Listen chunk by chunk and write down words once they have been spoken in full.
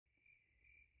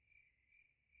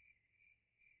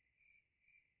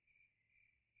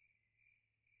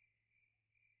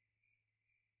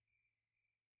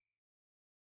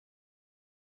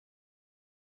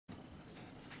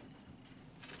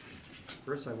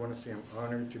First, I want to say I'm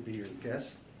honored to be your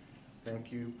guest.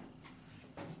 Thank you.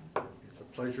 It's a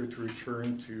pleasure to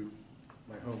return to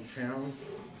my hometown.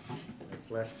 I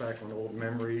flash back on old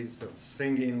memories of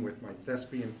singing with my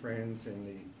thespian friends in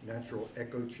the natural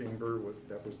echo chamber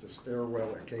that was the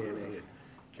stairwell at K&A at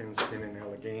Kensington and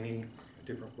Allegheny, a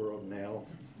different world now.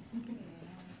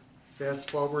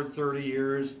 Fast forward 30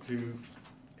 years to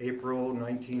April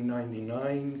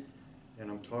 1999, and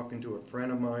I'm talking to a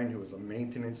friend of mine who was a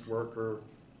maintenance worker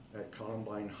at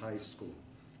Columbine High School.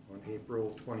 On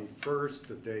April 21st,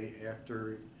 the day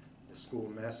after the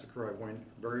school massacre, I went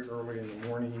very early in the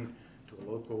morning to a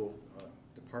local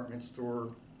department store.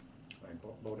 I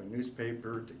bought a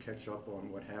newspaper to catch up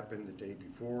on what happened the day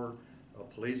before. A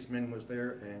policeman was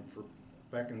there, and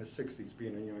back in the 60s,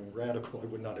 being a young radical, I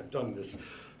would not have done this.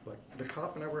 But the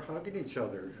cop and I were hugging each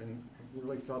other, and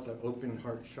really felt that open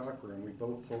heart chakra, and we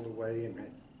both pulled away and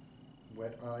had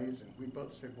wet eyes, and we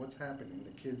both said, what's happening?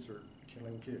 The kids are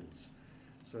killing kids.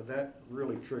 So that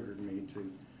really triggered me to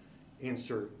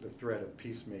insert the thread of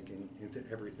peacemaking into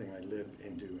everything I live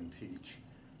and do and teach.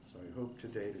 So I hope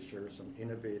today to share some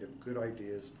innovative, good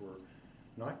ideas for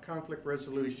not conflict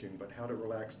resolution, but how to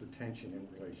relax the tension in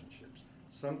relationships.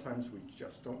 Sometimes we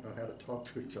just don't know how to talk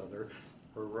to each other,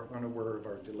 or we're unaware of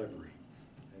our delivery.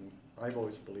 And I've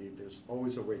always believed there's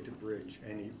always a way to bridge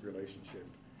any relationship,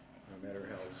 no matter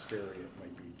how scary it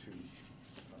might be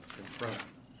to confront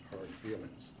hard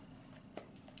feelings.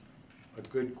 A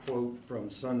good quote from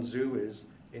Sun Tzu is,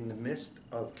 in the midst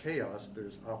of chaos,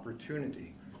 there's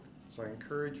opportunity. So I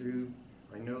encourage you,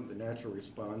 I know the natural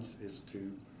response is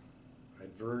to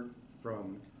avert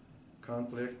from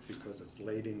conflict because it's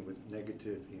laden with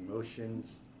negative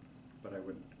emotions, but I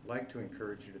would like to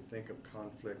encourage you to think of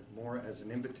conflict more as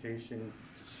an invitation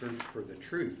to search for the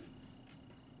truth.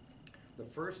 The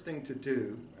first thing to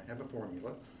do, I have a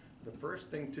formula, the first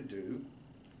thing to do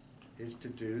is to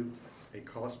do a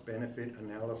cost-benefit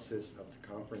analysis of the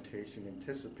confrontation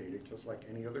anticipated, just like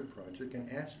any other project,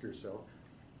 and ask yourself,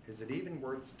 is it even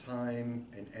worth the time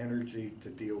and energy to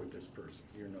deal with this person?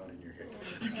 You're nodding your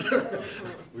head.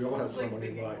 We all have someone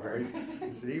in mind, right?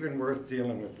 Is it even worth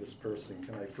dealing with this person?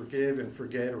 Can I forgive and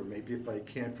forget, or maybe if I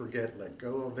can't forget, let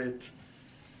go of it?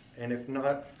 And if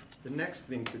not, the next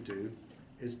thing to do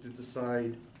is to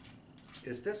decide,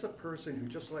 is this a person who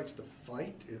just likes to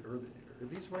fight? Or are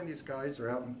these one of these guys who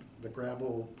are out in the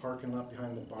gravel parking lot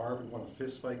behind the bar who want to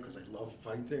fist fight because they love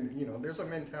fighting? You know, there's a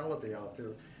mentality out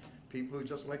there. People who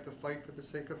just like to fight for the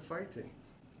sake of fighting.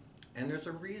 And there's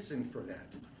a reason for that.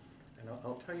 And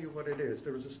I'll tell you what it is.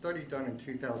 There was a study done in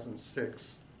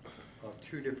 2006 of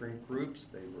two different groups.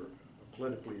 They were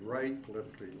politically right,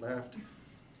 politically left.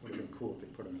 Would have been cool if they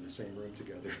put them in the same room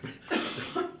together.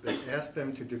 They asked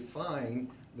them to define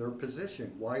their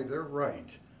position, why they're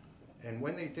right. And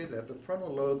when they did that, the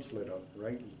frontal lobes lit up,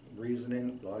 right?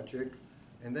 Reasoning, logic.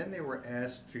 And then they were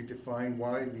asked to define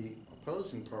why the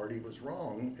opposing party was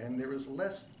wrong, and there was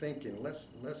less thinking, less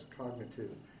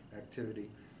cognitive activity,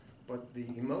 but the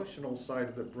emotional side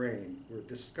of the brain, where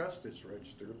disgust is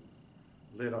registered,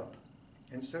 lit up.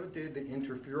 And so did the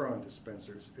interferon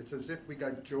dispensers. It's as if we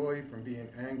got joy from being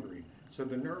angry. So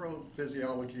the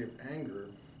neurophysiology of anger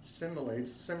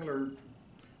simulates similar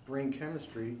brain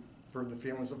chemistry for the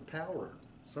feelings of power.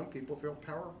 Some people feel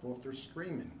powerful if they're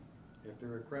screaming, if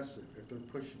they're aggressive, if they're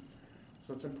pushing.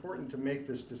 So it's important to make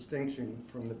this distinction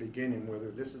from the beginning,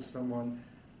 whether this is someone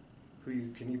who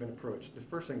you can even approach. The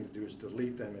first thing to do is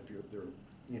delete them if they're,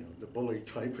 you know, the bully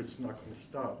type, which is not going to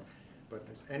stop. But if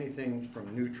there's anything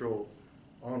from neutral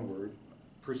onward,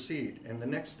 proceed. And the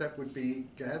next step would be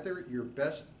gather your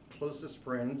best, closest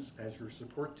friends as your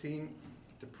support team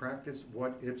to practice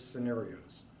what-if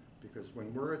scenarios. Because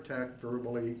when we're attacked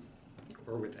verbally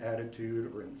or with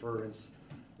attitude or inference,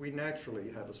 we naturally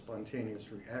have a spontaneous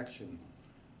reaction,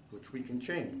 which we can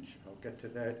change. I'll get to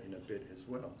that in a bit as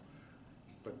well.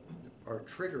 But our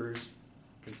triggers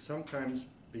can sometimes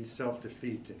be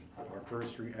self-defeating, our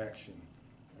first reaction.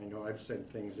 I know I've said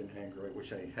things in anger I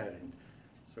wish I hadn't.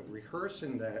 So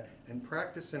rehearsing that and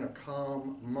practice in a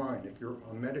calm mind. If you're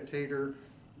a meditator,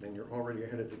 then you're already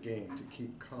ahead of the game to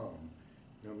keep calm,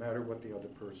 no matter what the other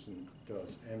person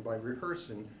does. And by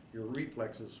rehearsing, your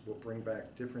reflexes will bring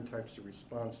back different types of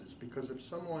responses. Because if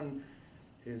someone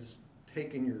is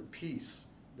taking your peace,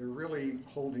 they're really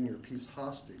holding your peace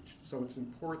hostage. So it's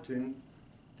important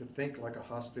to think like a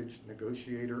hostage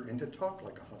negotiator and to talk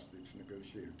like a hostage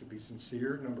negotiator. To be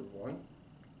sincere, number one.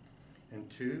 And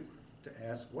two, to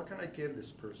ask, what can I give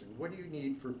this person? What do you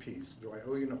need for peace? Do I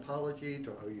owe you an apology?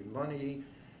 Do I owe you money?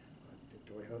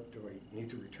 Do I need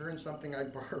to return something I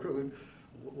borrowed?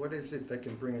 What is it that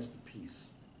can bring us to peace?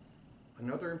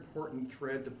 Another important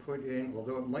thread to put in,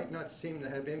 although it might not seem to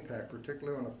have impact,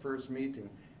 particularly on a first meeting,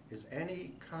 is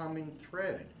any common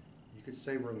thread. You could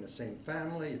say we're in the same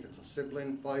family, if it's a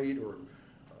sibling fight, or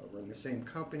we're in the same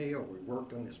company, or we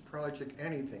worked on this project,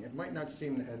 anything. It might not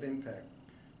seem to have impact,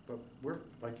 but we're,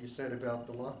 like you said about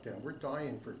the lockdown, we're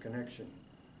dying for connection.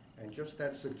 And just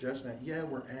that suggestion that, yeah,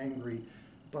 we're angry,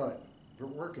 but we're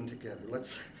working together.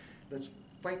 Let's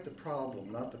fight the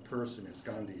problem, not the person, as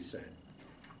Gandhi said.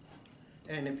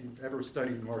 And if you've ever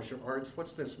studied martial arts,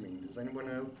 what's this mean? Does anyone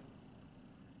know?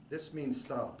 This means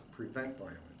stop, prevent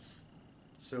violence.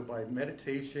 So by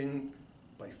meditation,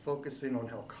 by focusing on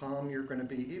how calm you're going to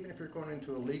be, even if you're going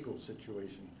into a legal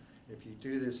situation, if you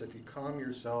do this, if you calm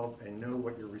yourself and know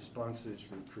what your responses,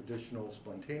 your traditional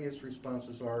spontaneous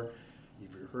responses are, if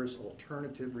you rehearse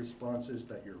alternative responses,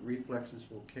 that your reflexes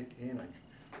will kick in.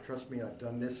 Trust me, I've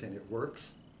done this and it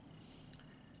works.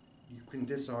 You can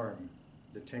disarm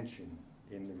the tension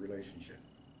in the relationship.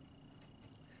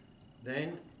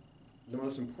 Then, the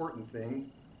most important thing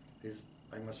is,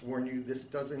 I must warn you, this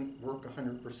doesn't work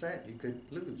 100%. You could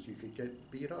lose, you could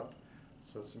get beat up.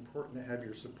 So it's important to have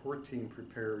your support team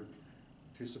prepared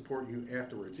to support you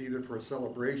afterwards, either for a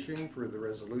celebration, for the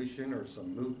resolution, or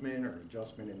some movement or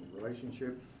adjustment in the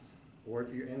relationship, or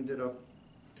if you ended up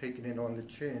taking it on the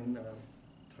chin,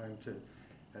 time to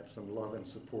have some love and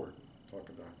support. Talk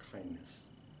about kindness.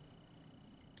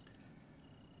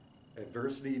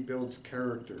 Adversity builds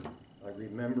character. I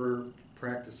remember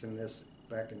practicing this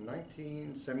back in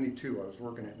 1972. I was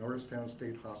working at Norristown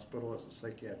State Hospital as a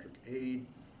psychiatric aide.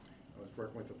 I was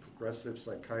working with a progressive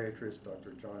psychiatrist,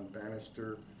 Dr. John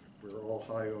Bannister. We were all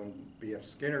high on B.F.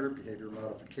 Skinner, behavior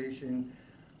modification.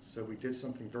 So we did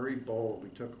something very bold. We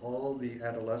took all the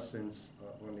adolescents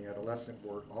on the adolescent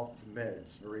ward off the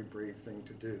meds, very brave thing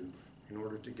to do, in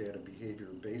order to get a behavior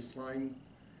baseline.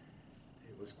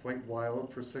 It was quite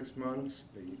wild for 6 months.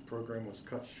 The program was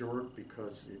cut short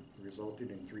because it resulted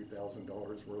in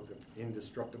 $3,000 worth of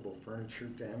indestructible furniture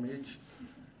damage.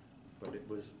 But it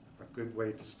was a good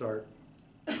way to start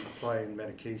applying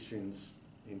medications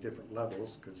in different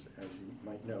levels, because as you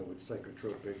might know, with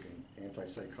psychotropic and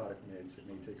antipsychotic meds, it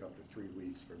may take up to 3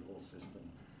 weeks for the whole system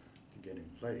to get in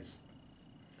place.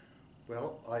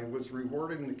 Well, I was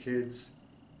rewarding the kids,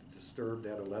 the disturbed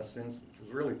adolescents, which was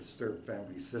really disturbed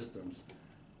family systems.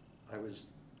 I was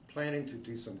planning to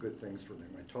do some good things for them.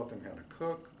 I taught them how to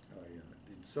cook. I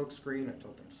did silkscreen. I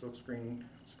taught them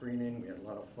silkscreening. We had a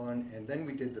lot of fun. And then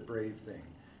we did the brave thing.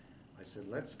 I said,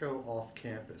 let's go off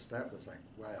campus. That was like,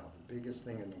 wow, the biggest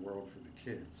thing in the world for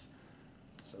the kids.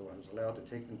 So I was allowed to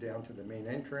take them down to the main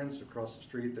entrance. Across the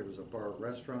street, there was a bar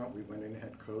restaurant. We went in,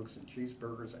 had Cokes and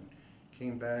cheeseburgers, and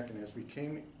came back. And as we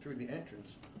came through the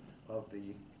entrance of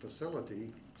the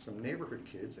facility, some neighborhood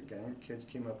kids, a gang of kids,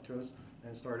 came up to us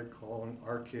and started calling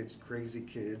our kids crazy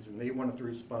kids, and they wanted to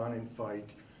respond and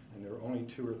fight. And there were only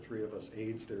 2 or 3 of us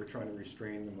aides there trying to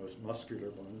restrain the most muscular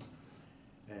ones.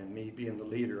 And me being the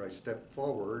leader, I stepped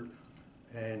forward,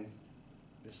 and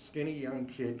this skinny young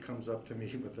kid comes up to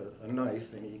me with a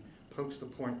knife, and he pokes the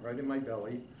point right in my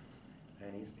belly,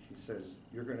 and he says,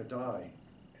 "You're going to die."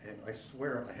 And I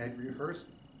swear I had rehearsed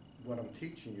what I'm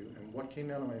teaching you, and what came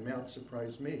out of my mouth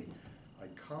surprised me. I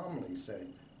calmly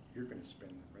said, "You're going to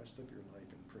spend the rest of your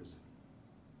life in prison."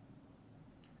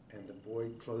 And the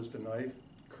boy closed the knife,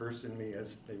 cursing me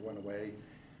as they went away.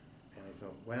 And I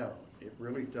thought, wow, it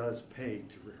really does pay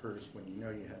to rehearse when you know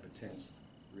you have a tense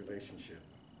relationship.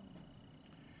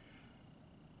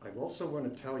 I also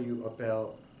want to tell you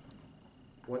about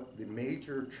what the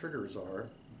major triggers are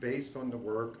based on the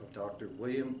work of Dr.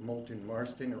 William Moulton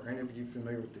Marston. Are any of you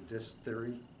familiar with the DISC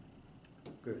theory?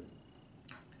 Good.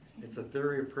 It's a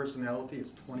theory of personality.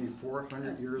 It's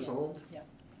 2,400 years old. Yeah.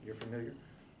 You're familiar?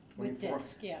 With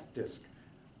DISC, yeah. DISC.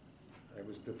 It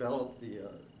was developed, the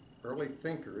early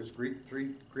thinkers, three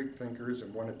Greek thinkers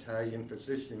and one Italian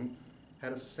physician,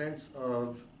 had a sense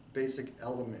of basic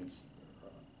elements,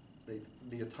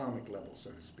 the atomic level,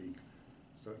 so to speak.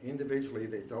 So individually,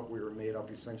 they thought we were made up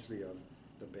essentially of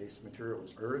the base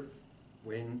materials: earth,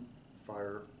 wind,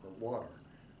 fire, or water.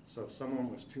 So if someone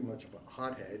was too much of a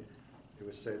hothead, it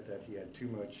was said that he had too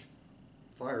much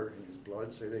fire in his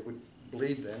blood, so they would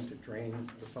bleed them to drain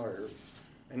the fire.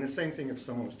 And the same thing if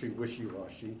someone was too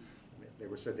wishy-washy. They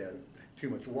were said they had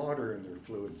too much water in their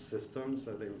fluid system,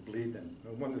 so they would bleed them.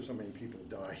 No wonder so many people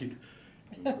died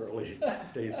in the early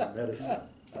days of medicine.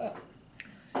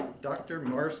 Dr.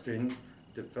 Marston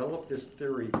developed this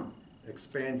theory,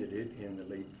 expanded it in the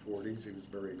late 40s. He was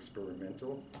very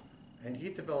experimental. And he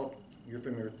developed, you're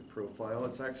familiar with the profile,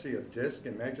 it's actually a disc.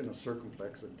 Imagine a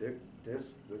circumflex, a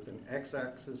disc with an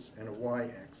x-axis and a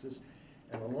y-axis.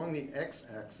 And along the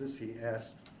x-axis, he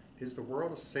asks, is the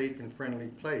world a safe and friendly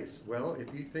place? Well,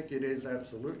 if you think it is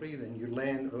absolutely, then you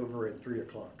land over at 3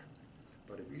 o'clock.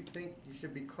 But if you think you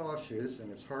should be cautious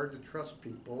and it's hard to trust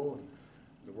people and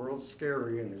the world's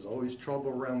scary and there's always trouble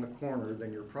around the corner,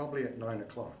 then you're probably at 9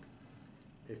 o'clock.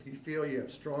 If you feel you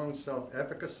have strong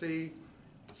self-efficacy,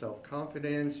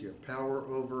 self-confidence, you have power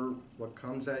over what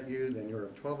comes at you, then you're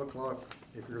at 12 o'clock.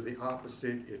 If you're the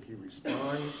opposite, if you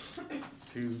respond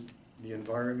to the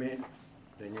environment,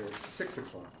 then you're at 6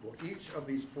 o'clock. Well, each of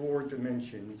these 4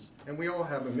 dimensions, and we all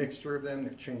have a mixture of them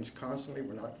that change constantly.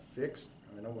 We're not fixed.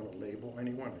 I don't want to label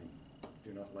anyone. I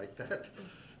do not like that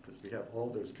because we have all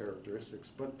those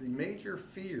characteristics. But the major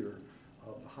fear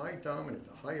of the high dominant,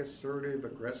 the high assertive,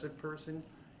 aggressive person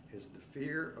is the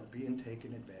fear of being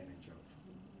taken advantage of.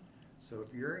 So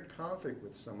if you're in conflict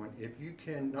with someone, if you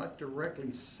can not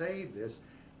directly say this,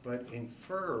 but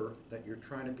infer that you're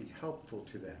trying to be helpful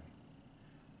to them,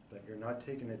 that you're not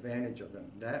taking advantage of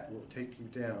them, that will take you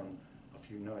down a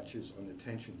few notches on the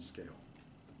tension scale.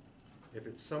 If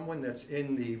it's someone that's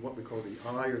in the, what we call the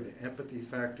I or the empathy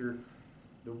factor,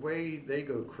 the way they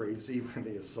go crazy when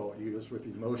they assault you is with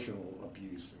emotional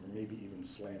abuse or maybe even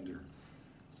slander.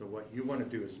 So what you want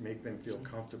to do is make them feel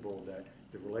comfortable that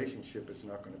the relationship is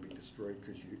not going to be destroyed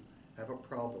because you have a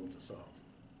problem to solve.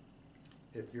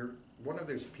 If you're one of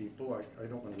those people, I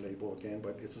don't want to label again,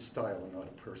 but it's a style and not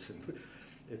a person.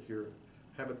 If you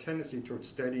have a tendency towards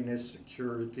steadiness,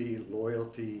 security,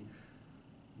 loyalty,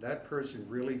 that person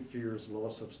really fears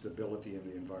loss of stability in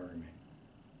the environment.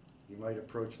 You might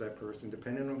approach that person,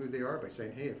 depending on who they are, by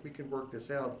saying, hey, if we can work this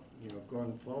out,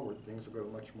 going forward, things will go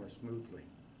much more smoothly.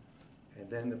 And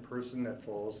then the person that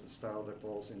falls, the style that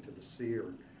falls into the C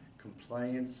or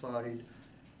compliance side,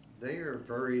 they are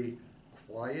very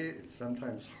quiet. It's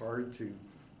sometimes hard to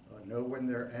know when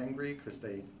they're angry because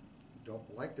they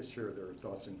don't like to share their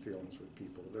thoughts and feelings with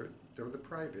people. They're the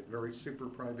private, very super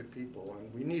private people,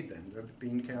 and we need them. They're the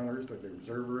bean counters, they're the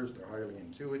observers, they're highly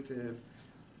intuitive.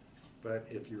 But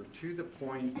if you're to the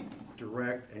point,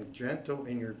 direct, and gentle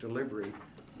in your delivery,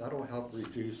 that'll help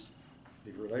reduce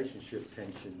the relationship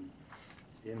tension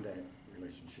in that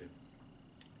relationship.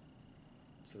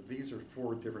 So these are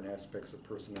 4 different aspects of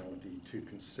personality to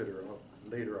consider.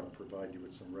 Later I'll provide you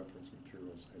with some reference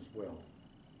materials as well.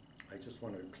 I just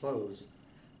want to close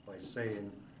by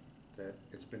saying that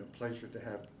it's been a pleasure to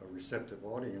have a receptive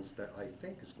audience that I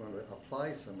think is going to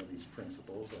apply some of these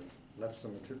principles. I've left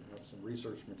some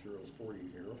research materials for you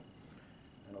here.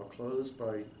 And I'll close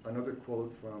by another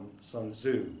quote from Sun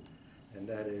Tzu, and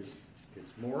that is,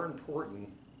 it's more important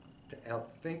to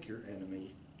outthink your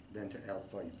enemy than to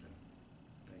outfight them.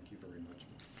 Thank you very much.